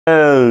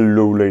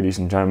Hello ladies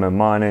and gentlemen,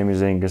 my name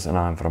is Ingus and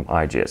I'm from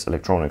IGS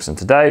Electronics, and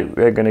today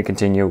we're going to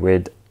continue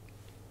with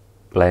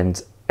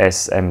Lenze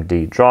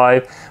SMD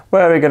drive,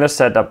 where we're going to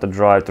set up the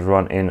drive to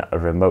run in a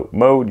remote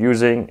mode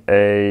using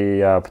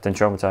a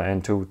potentiometer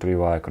and two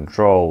 3-wire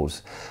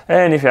controls.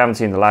 And if you haven't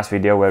seen the last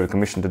video where we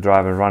commissioned the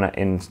drive and run it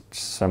in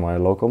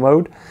semi-local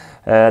mode,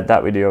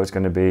 that video is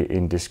going to be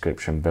in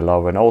description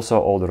below, and also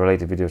all the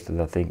related videos that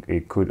I think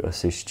it could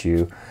assist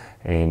you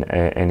in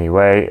any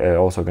way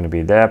also going to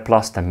be there,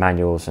 plus the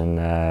manuals and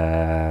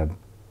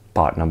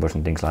part numbers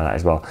and things like that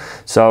as well.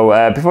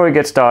 So before we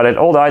get started,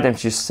 all the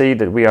items you see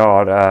that we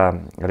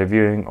are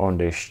reviewing on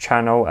this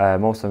channel,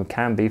 most of them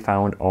can be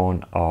found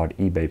on our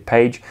eBay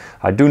page.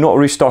 I do not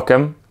restock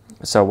them,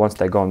 so once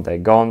they're gone, they're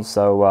gone.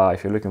 So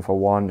if you're looking for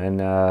one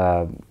and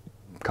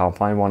can't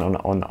find one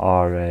on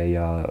our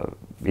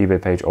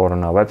eBay page or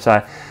on our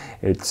website,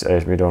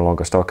 we no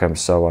longer stock them,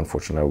 so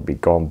unfortunately it will be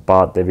gone.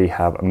 But we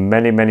have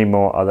many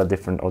more other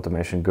different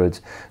automation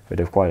goods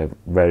with quite a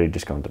very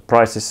discounted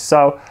prices,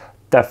 so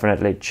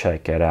definitely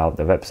check it out,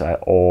 the website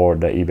or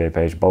the eBay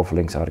page. Both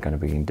links are going to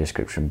be in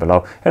description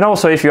below. And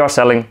also, if you are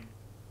selling,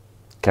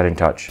 get in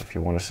touch. If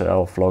you want to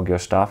sell, flog your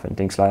stuff and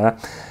things like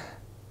that,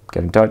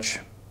 get in touch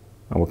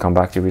and we'll come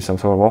back to you with some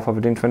sort of offer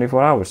within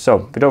 24 hours.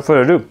 So without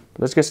further ado,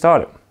 let's get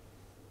started.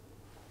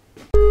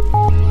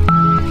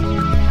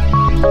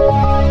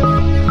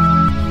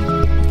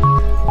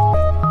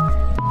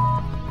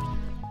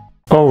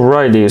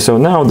 Alrighty, so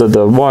now that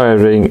the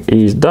wiring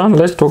is done,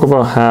 let's talk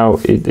about how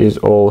it is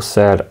all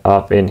set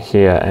up in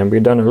here. And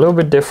we've done a little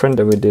bit different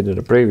than we did in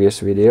the previous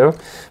video,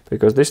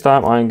 because this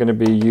time I'm going to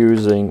be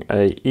using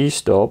a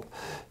e-stop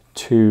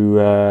to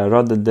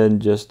rather than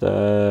just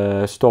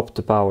stop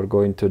the power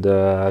going to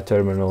the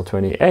terminal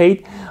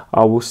 28,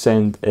 I will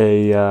send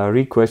a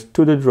request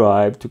to the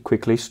drive to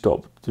quickly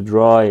stop the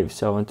drive.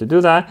 So and to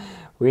do that,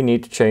 we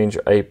need to change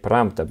a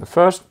parameter. But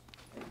first,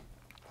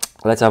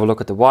 let's have a look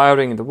at the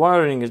wiring. The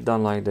wiring is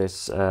done like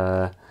this.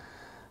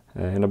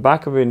 In the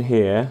back of it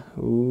here,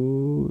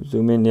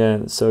 zoom in, yeah.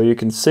 So you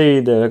can see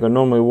that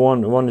normally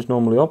one is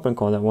normally open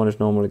contact, one is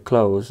normally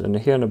closed. And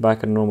here in the back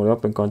of the normally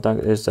open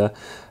contact is the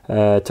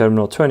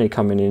terminal 20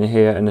 coming in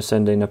here and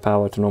sending the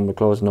power to normally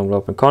closed, normally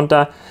open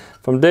contact.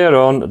 From there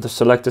on, the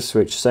selector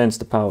switch sends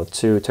the power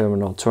to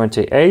terminal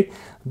 28,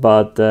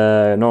 but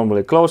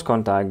normally closed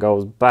contact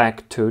goes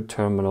back to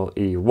terminal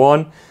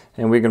E1.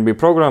 And we're going to be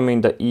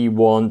programming the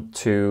E1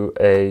 to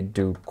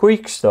do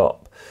quick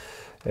stop,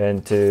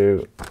 and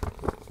to,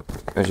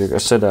 as you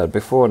said that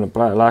before in the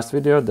last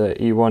video, the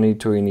E1,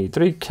 E2 and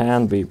E3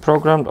 can be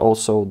programmed,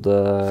 also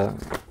the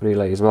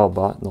relay as well,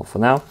 but not for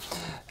now.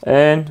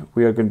 And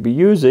we are going to be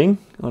using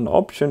an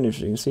option, as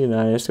you can see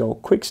now, it's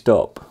called quick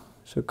stop.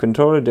 So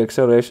control the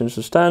acceleration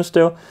to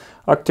standstill,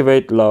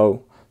 activate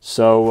low.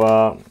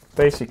 So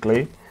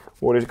basically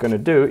what it's going to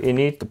do, it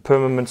needs the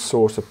permanent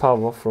source of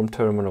power from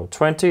terminal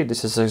 20.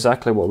 This is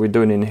exactly what we're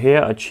doing in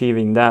here,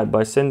 achieving that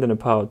by sending the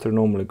power to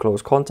normally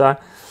closed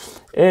contact.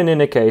 And in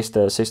the case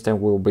the system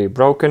will be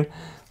broken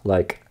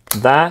like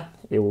that,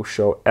 it will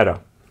show error.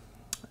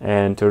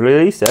 And to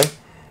release it,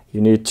 you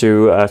need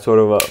to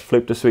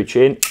flip the switch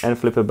in and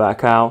flip it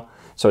back out.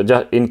 So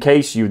just in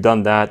case you've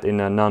done that in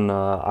a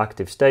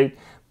non-active state,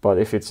 but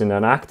if it's in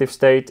an active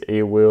state,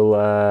 it will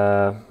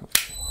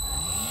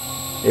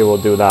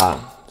do that.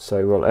 So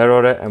it will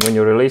error it, and when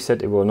you release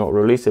it, it will not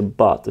release it.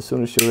 But as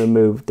soon as you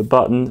remove the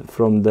button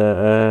from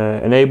the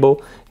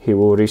enable, he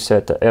will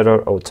reset the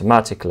error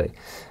automatically.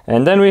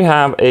 And then we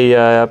have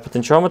a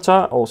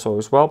potentiometer also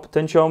as well.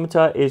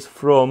 Potentiometer is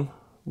from,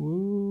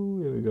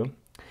 here we go,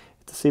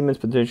 it's a Siemens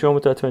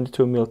potentiometer,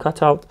 22mm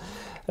cutout.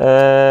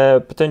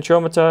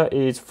 Potentiometer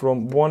is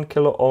from 1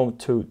 kilo ohm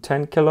to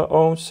 10 kilo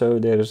ohm. So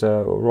there's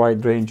a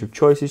wide range of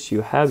choices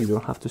you have. You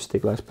don't have to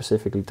stick like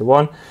specifically to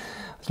one.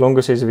 As long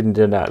as it's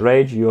within that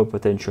range, your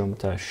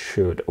potentiometer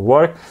should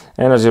work.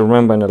 And as you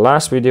remember in the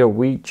last video,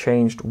 we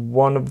changed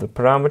one of the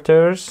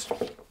parameters,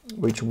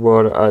 which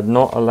were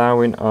not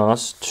allowing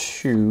us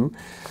to,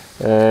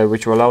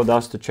 which allowed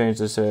us to change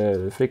this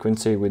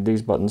frequency with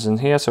these buttons in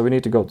here. So we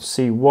need to go to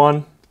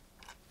C1.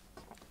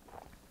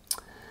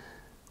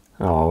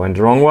 Oh, I went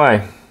the wrong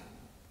way.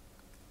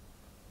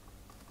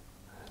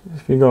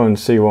 If you go in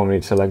C1, we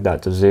need to select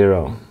that to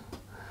 0.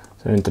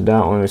 So into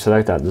that one, we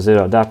select that to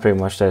 0. That pretty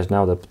much says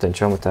now the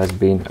potentiometer has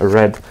been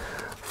read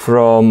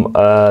from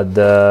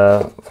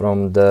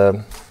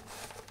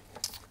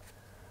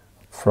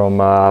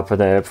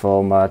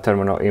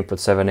terminal input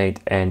 7, 8,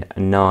 and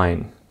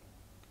 9.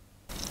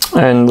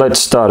 And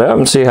let's start it up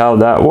and see how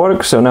that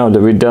works. So now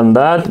that we've done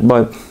that,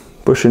 by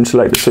pushing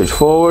select the switch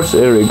forwards,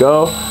 here we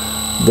go.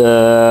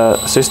 The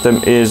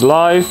system is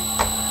live,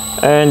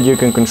 and you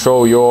can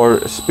control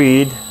your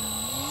speed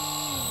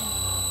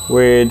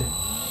with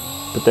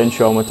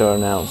potentiometer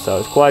now. So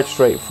it's quite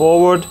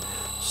straightforward.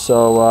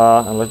 So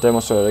and let's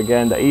demonstrate it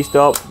again. The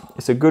e-stop,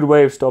 it's a good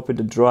way of stopping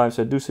the drive.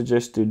 So I do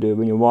suggest to do,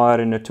 when you wire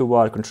in a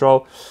 2-wire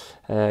control,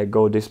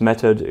 go this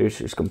method.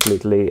 It's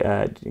completely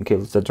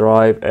kills the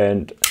drive,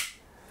 and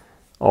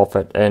off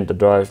it, and the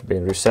drive's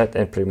been reset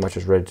and pretty much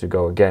is ready to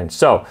go again.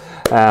 So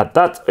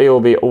that it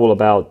will be all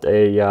about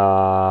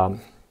a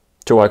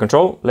 2-wire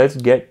control. Let's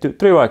get to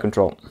 3-wire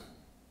control.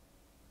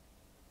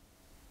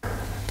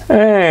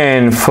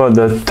 And for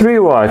the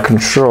 3-wire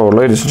control,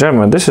 ladies and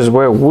gentlemen, this is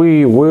where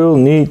we will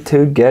need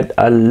to get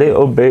a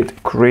little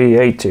bit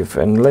creative,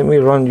 and let me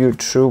run you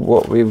through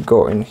what we've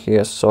got in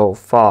here so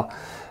far.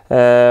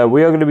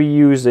 We are going to be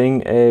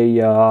using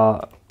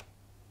a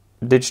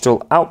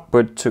digital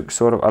output to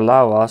sort of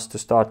allow us to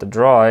start the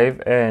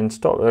drive and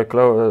stop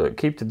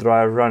keep the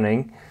drive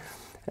running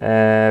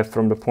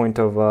from the point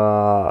of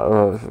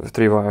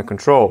 3-wire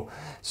control.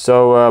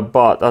 So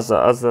but as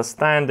a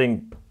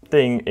standing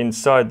thing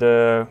inside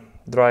the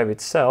drive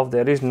itself,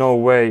 there is no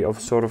way of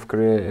sort of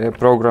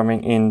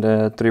programming in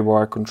the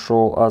 3-wire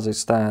control as it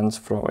stands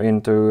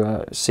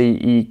into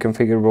CE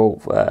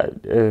configurable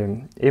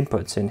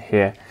inputs in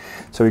here.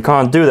 So we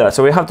can't do that.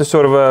 So we have to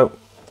sort of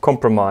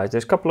compromise.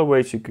 There's a couple of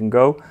ways you can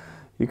go.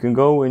 You can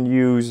go and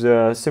use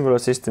a similar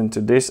system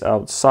to this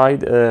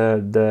outside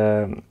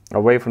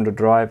away from the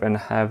drive and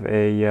have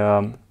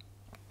a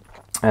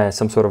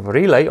some sort of a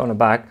relay on the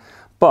back.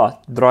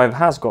 But drive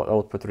has got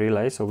output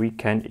relay, so we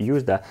can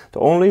use that. The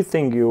only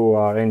thing you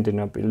are ending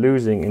up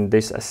losing in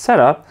this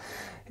setup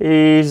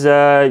is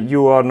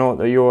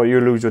you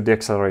lose your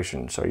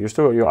deceleration. So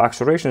your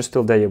acceleration is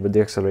still there, but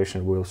the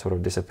acceleration will sort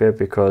of disappear,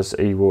 because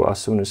it will, as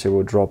soon as it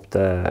will drop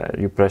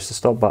you press the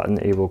stop button,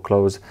 it will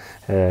close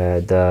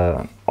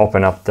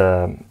open up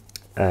the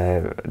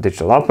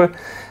digital output,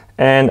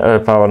 and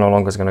power no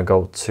longer is going to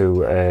go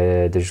to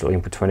digital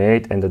input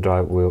 28, and the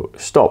drive will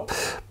stop.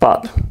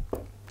 But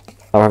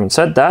having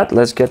said that,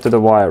 let's get to the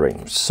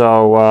wiring.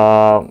 So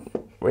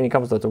when it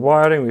comes to the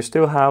wiring, we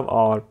still have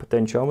our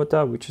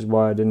potentiometer, which is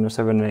wired in a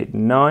 7, 8,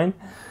 9,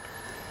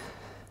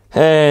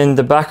 and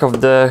the back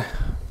of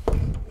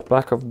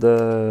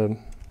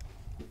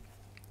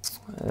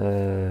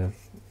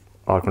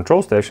our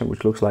control station,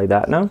 which looks like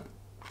that now.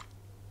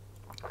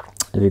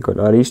 We've got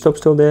our e-stop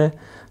still there,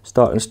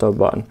 start and stop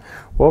button.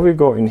 What we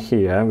got in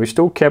here, we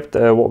still kept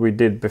what we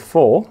did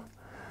before,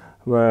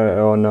 where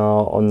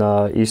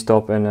on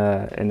e-stop and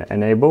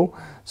enable.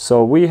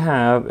 So we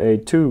have a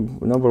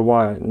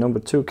number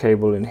 2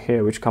 cable in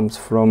here, which comes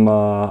from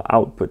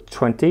output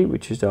 20,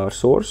 which is our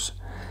source,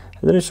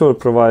 and then it sort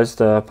of provides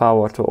the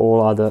power to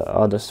all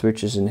other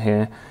switches in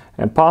here,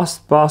 and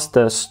past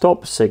the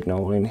stop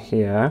signal in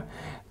here,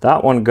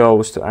 that one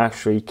goes to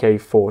actually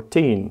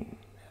K14,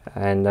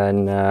 and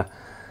then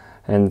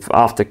and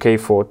after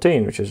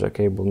K14, which is a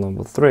cable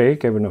number 3,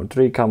 cable number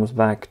 3 comes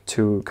back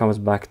to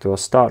a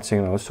start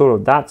signal. Sort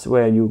of that's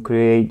where you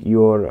create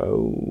your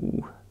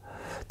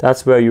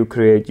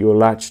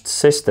latched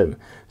system.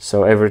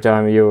 So every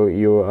time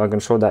you are going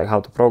to show that how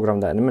to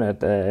program that in a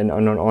minute, and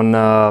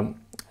on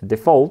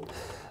default,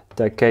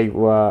 the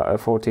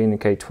K14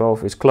 and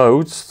K12 is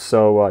closed,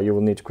 so you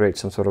will need to create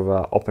some sort of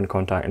open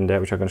contact in there,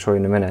 which I'm going to show you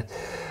in a minute.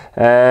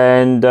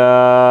 And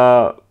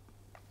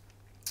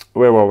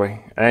where were we?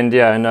 And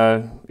yeah,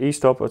 and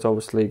e-stop, it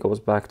obviously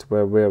goes back to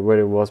where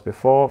it was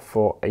before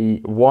for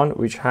E1,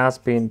 which has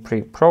been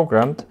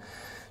pre-programmed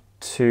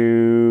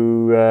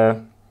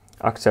to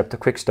accept a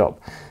quick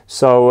stop.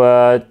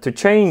 So to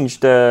change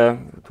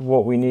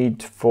what we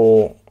need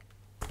for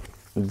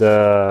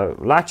the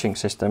latching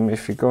system,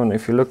 if you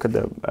look at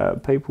the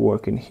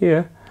paperwork in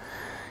here,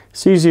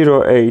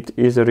 C08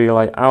 is a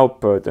relay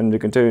output, and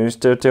it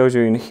tells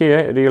you in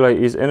here relay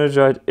is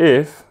energized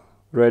if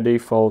red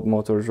default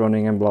motor is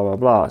running and blah blah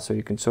blah. So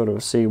you can sort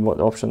of see what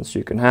options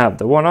you can have.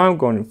 The one I'm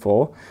going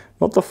for,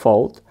 not the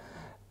fault,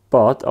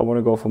 but I want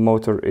to go for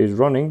motor is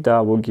running.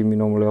 That will give me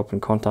normally open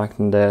contact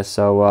in there.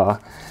 So I'm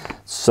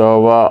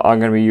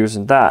going to be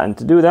using that, and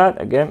to do that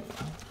again,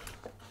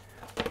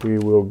 we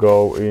will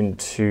go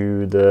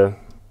into the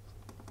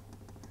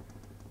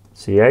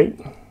C8,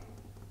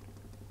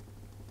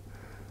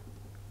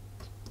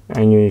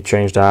 and you need to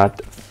change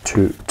that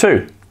to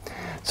 2.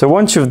 So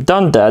once you've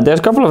done that, there's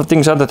a couple of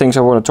other things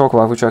I want to talk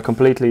about, which I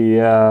completely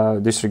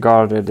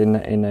disregarded in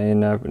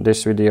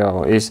this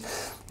video. Is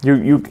the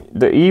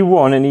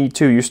E1 and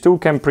E2, you still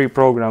can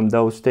pre-program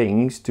those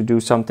things to do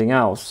something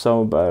else.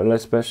 So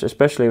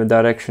especially with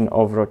direction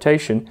of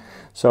rotation.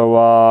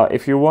 So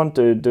if you want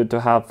to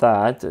have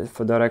that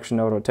for direction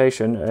of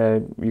rotation,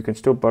 you can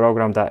still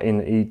program that in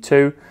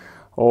E2,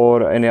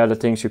 or any other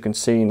things you can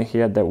see in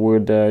here that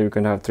would you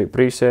can have 3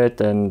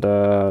 preset and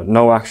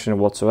no action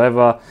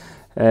whatsoever.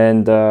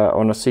 And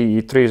on a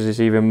CE3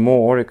 there's even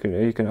more. I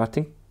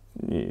think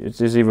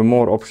there's even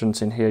more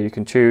options in here you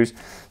can choose.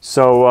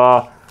 So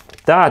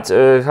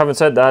having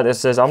said that, it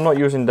says I'm not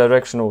using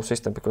directional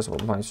system because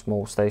of my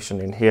small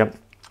station in here.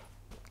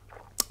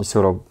 I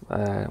sort of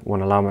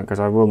won't allow me,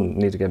 because I will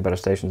need to get better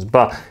stations.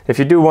 But if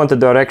you do want the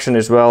direction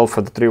as well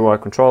for the 3-wire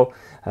control,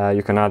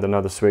 you can add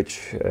another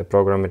switch,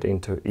 program it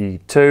into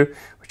E2,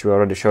 which we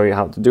already show you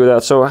how to do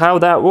that. So how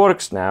that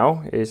works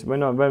now is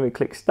when we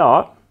click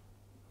start,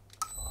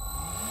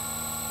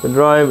 the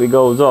drive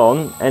goes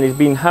on, and it's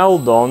being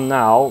held on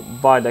now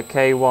by the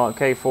K1,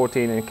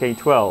 K14 and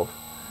K12.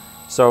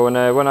 So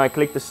when I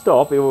click the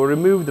stop, it will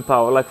remove the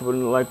power like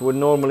would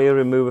normally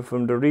remove it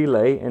from the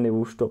relay, and it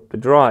will stop the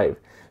drive.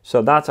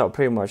 So that's how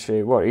pretty much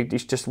it works.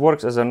 It just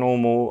works as a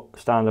normal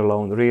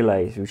standalone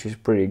relay, which is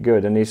pretty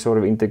good, and it's sort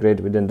of integrated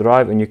within the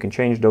drive, and you can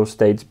change those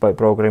states by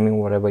programming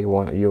whatever you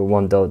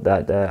want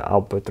that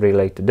output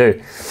relay to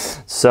do.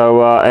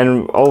 So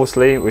and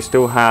obviously we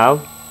still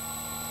have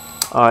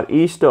our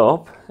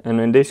e-stop,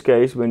 and in this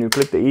case when you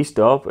click the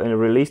e-stop and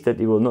release that,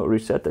 it will not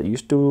reset that. You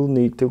still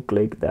need to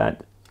click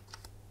that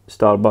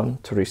start button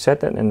to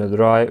reset it, and the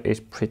drive is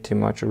pretty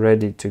much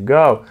ready to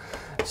go.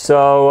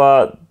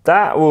 So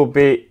that will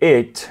be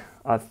it,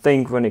 I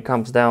think, when it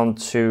comes down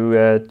to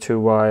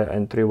 2-wire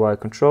and 3-wire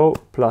control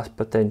plus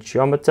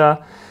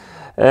potentiometer.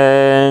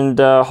 And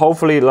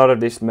hopefully a lot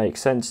of this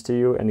makes sense to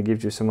you, and it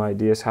gives you some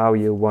ideas how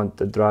you want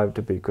the drive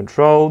to be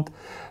controlled.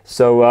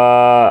 So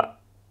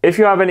if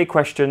you have any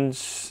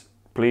questions,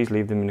 please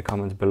leave them in the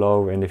comments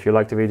below, and if you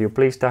like the video,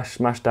 please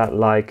smash that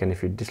like, and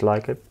if you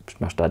dislike it,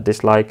 smash that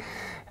dislike.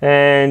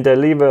 And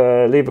leave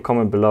a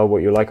comment below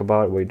what you like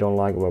about it, what you don't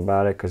like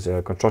about it, because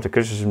constructive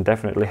criticism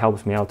definitely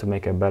helps me out to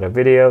make better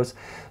videos.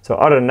 So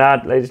other than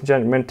that, ladies and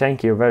gentlemen,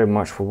 thank you very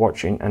much for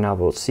watching, and I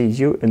will see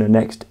you in the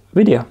next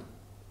video.